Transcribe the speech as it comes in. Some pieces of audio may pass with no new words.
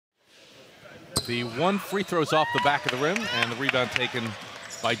The one free throw's off the back of the rim, and the rebound taken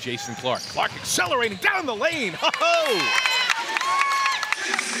by Jason Clark. Clark accelerating down the lane. Ho-ho!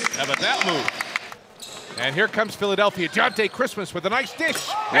 How about that move? And here comes Philadelphia. Deontay Christmas with a nice dish.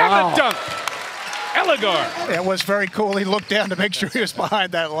 Wow. And a dunk. Ellegar. It was very cool. He looked down to make sure he was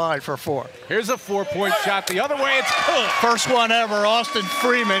behind that line for 4. Here's a 4-point shot. The other way, it's good. First one ever, Austin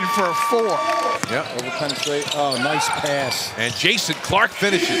Freeman for 4. Yep, over penetrate. Oh, nice pass. And Jason Clark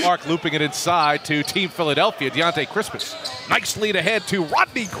finishes. Clark looping it inside to Team Philadelphia. Deontay Christmas. Nice lead ahead to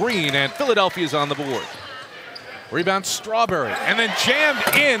Rodney Green, and Philadelphia's on the board. Rebound Strawberry, and then jammed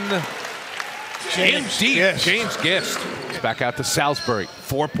in deep. Gist. James Gist. It's back out to Salisbury.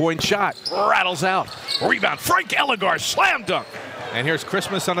 4-point shot. Rattles out. Rebound. Frank Ellegar. Slam dunk. And here's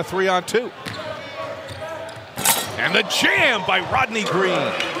Christmas on a 3-on-2. And the jam by Rodney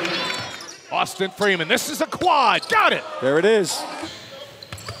Green. Austin Freeman. This is a quad. Got it. There it is.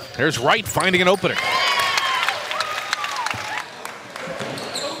 There's Wright finding an opening.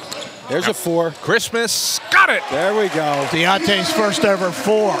 There's a 4. Christmas. Got it. There we go. Deontay's first ever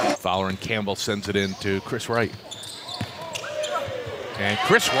 4. Fowler and Campbell sends it in to Chris Wright. And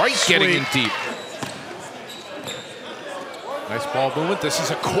Chris Wright getting in deep. Nice ball movement. This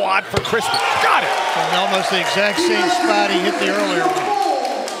is a quad for Christmas. Got it. From almost the exact same spot he hit the earlier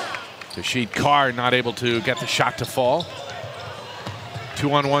one. Rashid Carr not able to get the shot to fall.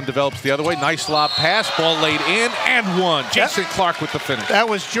 2-on-1 develops the other way. Nice lob pass. Ball laid in and one. Jason Clark with the finish. That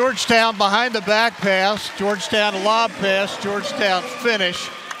was Georgetown behind the back pass. Georgetown lob pass. Georgetown finish.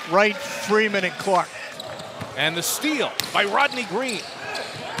 Wright, Freeman, and Clark. And the steal by Rodney Green.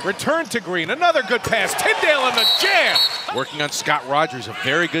 Return to Green. Another good pass. Tyndale in the jam. Working on Scott Rogers, a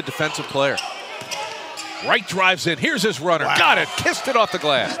very good defensive player. Wright drives in. Here's his runner. Wow. Got it. Kissed it off the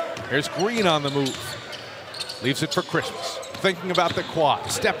glass. Here's Green on the move. Leaves it for Christmas. Thinking about the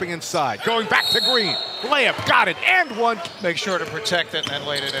quad. Stepping inside. Going back to Green. Layup. Got it. And one. Make sure to protect it and then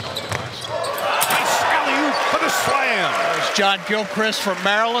laid it in on the glass. Nice alley-oop for the slam. There's John Gilchrist from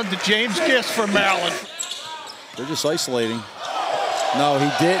Maryland to James Gist from Maryland. They're just isolating. No, he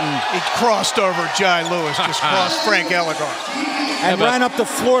didn't. He crossed over Jai Lewis, just crossed Frank Ellegar. And ran up the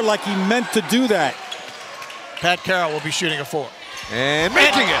floor like he meant to do that. Pat Carroll will be shooting a 4. And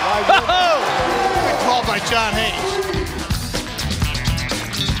making it. Called by John Hayes.